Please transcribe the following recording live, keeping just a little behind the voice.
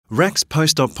RAC's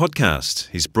Post-Op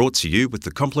podcast is brought to you with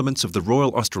the compliments of the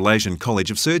Royal Australasian College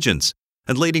of Surgeons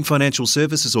and leading financial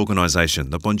services organisation,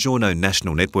 the Bongiorno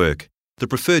National Network, the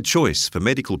preferred choice for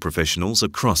medical professionals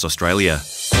across Australia.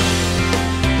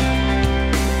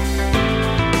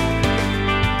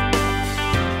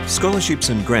 Scholarships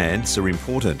and grants are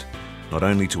important, not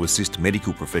only to assist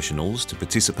medical professionals to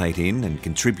participate in and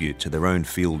contribute to their own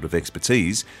field of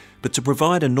expertise, but to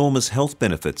provide enormous health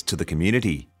benefits to the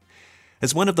community.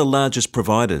 As one of the largest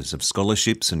providers of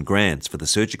scholarships and grants for the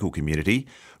surgical community,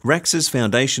 RACS's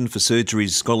Foundation for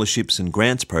Surgery's Scholarships and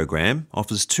Grants program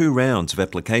offers 2 rounds of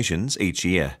applications each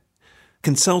year.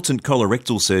 Consultant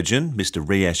colorectal surgeon Mr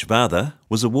Riyash Vatha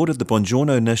was awarded the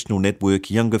Bongiorno National Network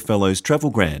Younger Fellows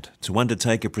Travel Grant to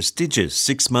undertake a prestigious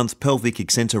 6-month pelvic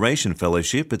exenteration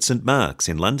fellowship at St Mark's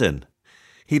in London.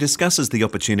 He discusses the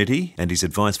opportunity and his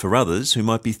advice for others who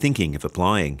might be thinking of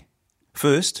applying.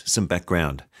 First, some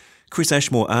background. Chris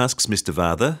Ashmore asks Mr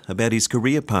Vatha about his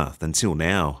career path until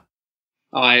now.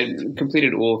 I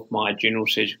completed all of my general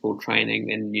surgical training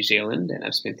in New Zealand, and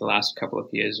I've spent the last couple of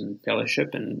years in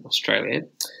fellowship in Australia.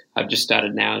 I've just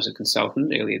started now as a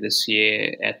consultant earlier this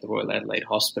year at the Royal Adelaide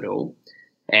Hospital,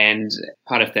 and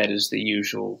part of that is the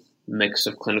usual mix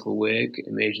of clinical work,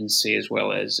 emergency as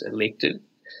well as elective.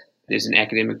 There's an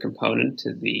academic component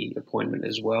to the appointment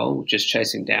as well, which is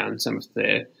chasing down some of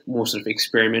the more sort of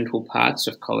experimental parts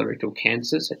of colorectal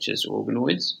cancer, such as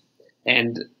organoids.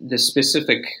 And the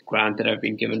specific grant that I've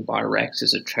been given by RACS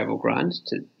is a travel grant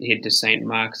to head to St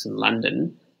Mark's in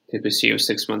London to pursue a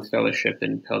 6-month fellowship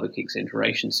in pelvic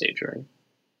exenteration surgery.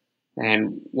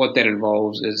 And what that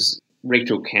involves is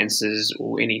rectal cancers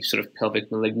or any sort of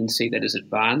pelvic malignancy that is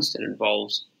advanced and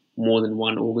involves more than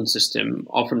one organ system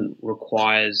often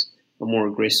requires a more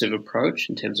aggressive approach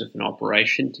in terms of an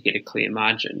operation to get a clear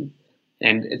margin.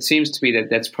 And it seems to be that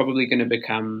that's probably going to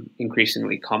become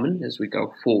increasingly common as we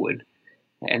go forward.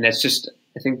 And that's just,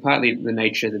 I think, partly the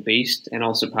nature of the beast and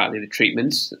also partly the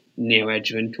treatments.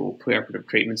 Neoadjuvant or preoperative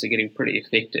treatments are getting pretty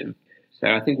effective. So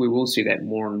I think we will see that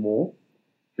more and more.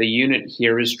 The unit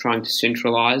here is trying to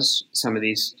centralise some of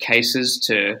these cases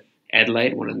to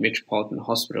Adelaide, one of the metropolitan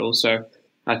hospitals. So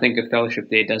I think a fellowship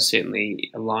there does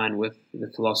certainly align with the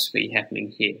philosophy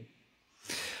happening here.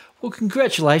 Well,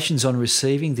 congratulations on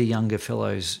receiving the Younger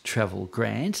Fellows Travel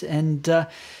Grant, and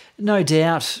no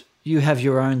doubt you have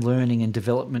your own learning and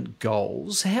development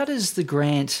goals. How does the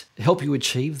grant help you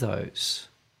achieve those?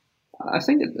 I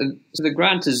think the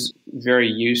grant is very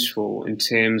useful in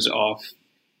terms of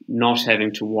not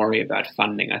having to worry about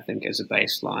funding, I think, as a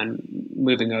baseline.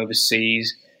 Moving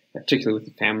overseas, particularly with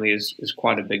the family, is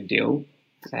quite a big deal.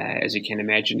 As you can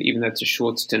imagine, even though it's a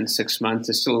short stint, 6 months,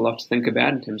 there's still a lot to think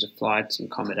about in terms of flights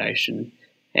and accommodation.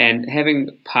 And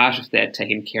having part of that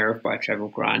taken care of by a travel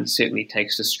grant certainly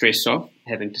takes the stress off,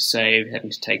 having to save,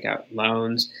 having to take out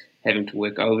loans, having to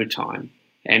work overtime.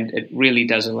 And it really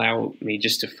does allow me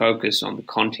just to focus on the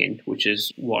content, which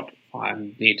is what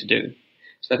I'm there to do.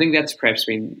 So I think that's perhaps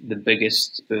been the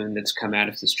biggest boon that's come out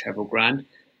of this travel grant.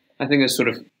 I think there's sort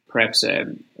of perhaps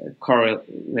a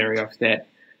corollary of that.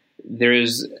 There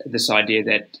is this idea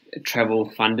that travel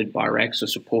funded by RACS or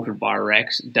supported by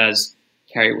RACS does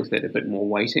carry with it a bit more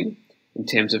weighting in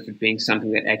terms of it being something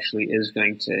that actually is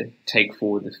going to take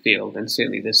forward the field. And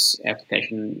certainly this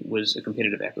application was a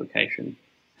competitive application.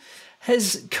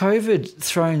 Has COVID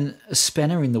thrown a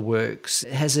spanner in the works?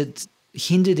 Has it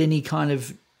hindered any kind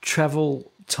of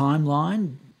travel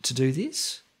timeline to do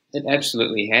this? It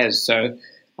absolutely has. So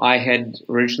I had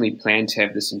originally planned to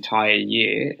have this entire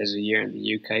year as a year in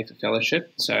the UK for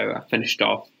fellowship. So I finished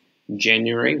off in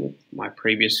January with my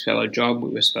previous fellow job. We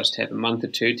were supposed to have a month or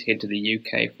two to head to the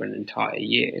UK for an entire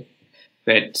year.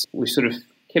 But we sort of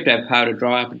kept our powder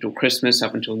dry up until Christmas,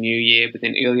 up until New Year. But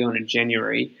then early on in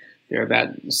January, there are about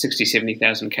 60,000,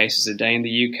 70,000 cases a day in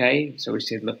the UK. So we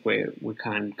said, look, we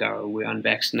can't go. We're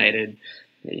unvaccinated.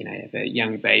 Have a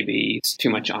young baby. It's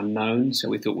too much unknown. So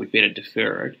we thought we'd better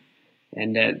defer it.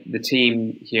 And the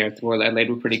team here at the Royal Adelaide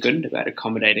were pretty good about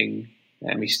accommodating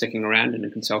me sticking around in a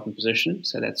consultant position.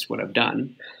 So that's what I've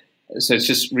done. So it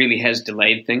just really has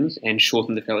delayed things and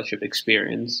shortened the fellowship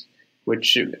experience,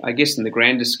 which I guess in the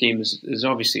grander scheme is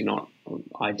obviously not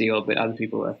ideal, but other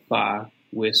people are far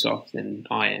worse off than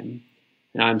I am.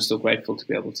 And I'm still grateful to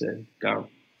be able to go.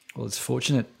 Well, it's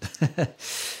fortunate. It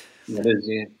is,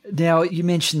 yeah. Now, you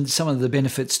mentioned some of the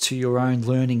benefits to your own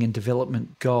learning and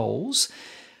development goals.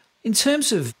 In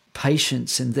terms of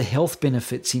patients and the health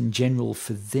benefits in general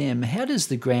for them, how does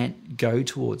the grant go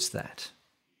towards that?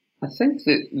 I think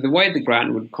that the way the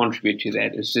grant would contribute to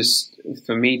that is just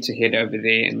for me to head over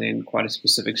there and learn quite a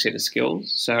specific set of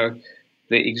skills. So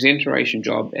the exenteration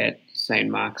job at St St.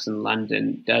 Mark's in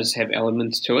London does have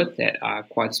elements to it that are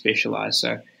quite specialised.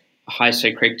 So high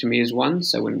sacrectomy is one.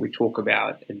 So when we talk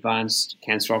about advanced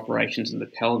cancer operations in the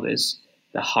pelvis,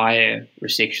 the higher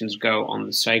resections go on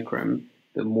the sacrum,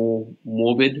 the more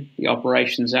morbid the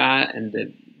operations are, and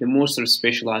the more sort of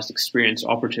specialised experience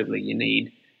operatively you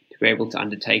need to be able to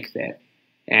undertake that.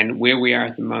 And where we are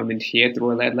at the moment here at the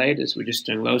Royal Adelaide is we're just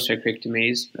doing low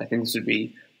sacrectomies. I think this would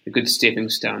be a good stepping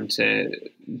stone to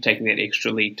taking that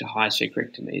extra leap to high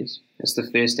sacrectomies. That's the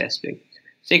first aspect.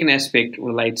 Second aspect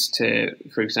relates to,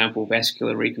 for example,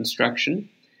 vascular reconstruction.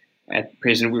 At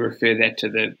present, we refer that to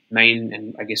the main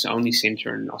and I guess only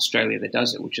centre in Australia that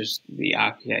does it, which is the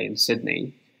RPA in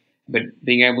Sydney. But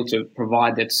being able to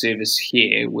provide that service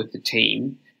here with the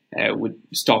team would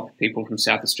stop people from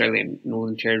South Australia and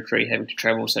Northern Territory having to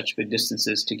travel such big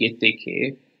distances to get their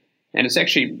care. And it's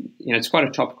actually, it's quite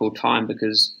a topical time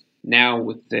because now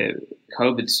with the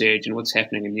COVID surge and what's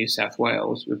happening in New South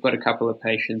Wales, we've got a couple of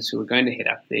patients who are going to head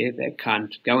up there that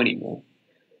can't go anymore.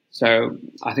 So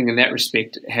I think in that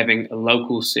respect, having a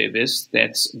local service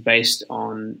that's based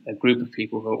on a group of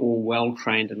people who are all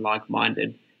well-trained and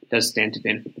like-minded does stand to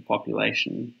benefit the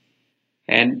population.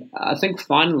 And I think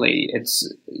finally,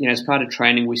 it's, as part of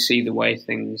training, we see the way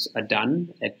things are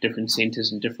done at different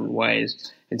centres in different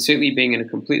ways. And certainly being in a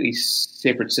completely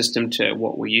separate system to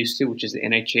what we're used to, which is the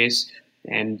NHS,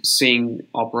 and seeing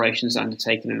operations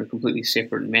undertaken in a completely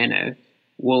separate manner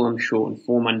will, I'm sure,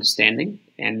 inform understanding.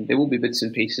 And there will be bits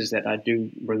and pieces that I do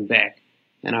bring back.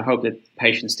 And I hope that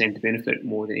patients stand to benefit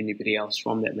more than anybody else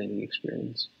from that learning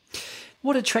experience.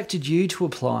 What attracted you to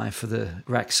apply for the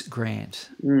RACS grant?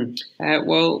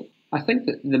 Well, I think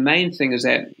that the main thing is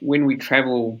that when we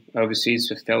travel overseas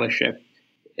for fellowship,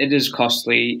 it is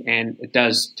costly and it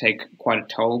does take quite a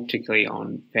toll, particularly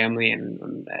on family and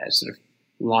on sort of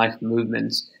life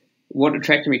movements. What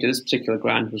attracted me to this particular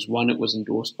grant was, one, it was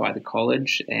endorsed by the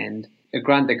college, and a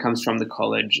grant that comes from the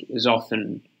college is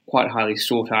often quite highly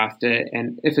sought after,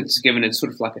 and if it's given, it's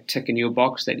sort of like a tick in your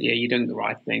box that, yeah, you're doing the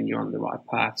right thing, you're on the right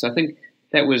path. So I think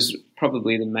that was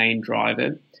probably the main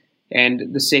driver.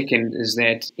 And the second is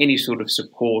that any sort of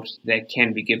support that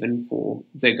can be given for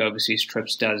big overseas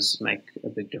trips does make a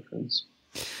big difference.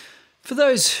 For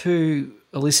those who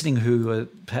are listening who are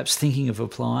perhaps thinking of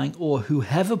applying or who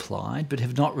have applied but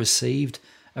have not received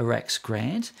a RACS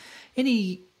grant,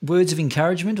 any words of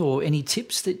encouragement or any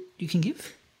tips that you can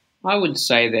give? I would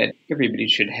say that everybody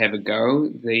should have a go.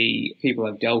 The people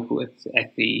I've dealt with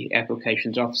at the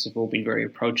applications office have all been very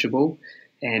approachable,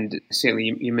 and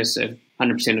certainly you miss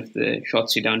 100% of the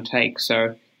shots you don't take.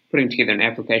 So putting together an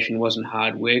application wasn't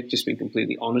hard work, just being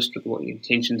completely honest with what your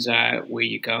intentions are, where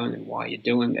you're going and why you're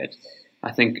doing it,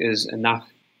 I think is enough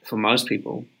for most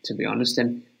people, to be honest.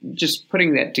 And just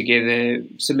putting that together,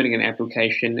 submitting an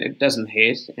application, it doesn't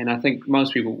hurt. And I think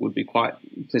most people would be quite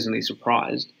pleasantly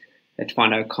surprised to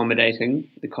find out accommodating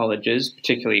the colleges,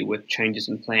 particularly with changes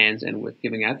in plans and with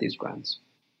giving out these grants.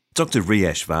 Dr.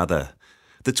 Riyash Vardha.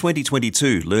 The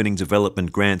 2022 Learning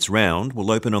Development Grants Round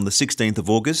will open on the 16th of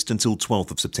August until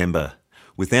 12th of September,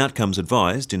 with outcomes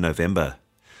advised in November.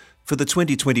 For the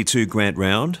 2022 Grant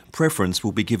Round, preference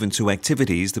will be given to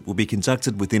activities that will be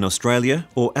conducted within Australia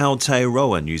or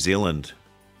Aotearoa, New Zealand.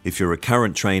 If you're a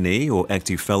current trainee or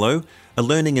active fellow, a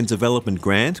Learning and Development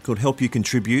Grant could help you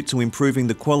contribute to improving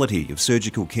the quality of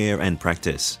surgical care and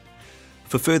practice.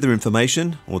 For further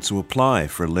information or to apply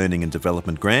for a Learning and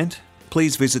Development Grant,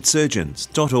 please visit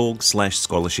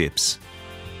surgeons.org/scholarships.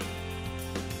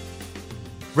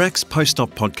 RACS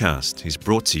Post-Op Podcast is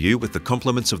brought to you with the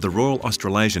compliments of the Royal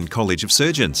Australasian College of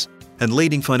Surgeons and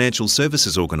leading financial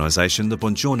services organisation the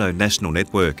Bongiorno National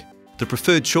Network, the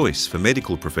preferred choice for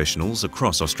medical professionals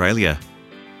across Australia.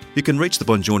 You can reach the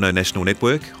Bongiorno National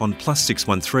Network on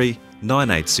 +613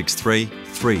 9863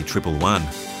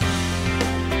 3111.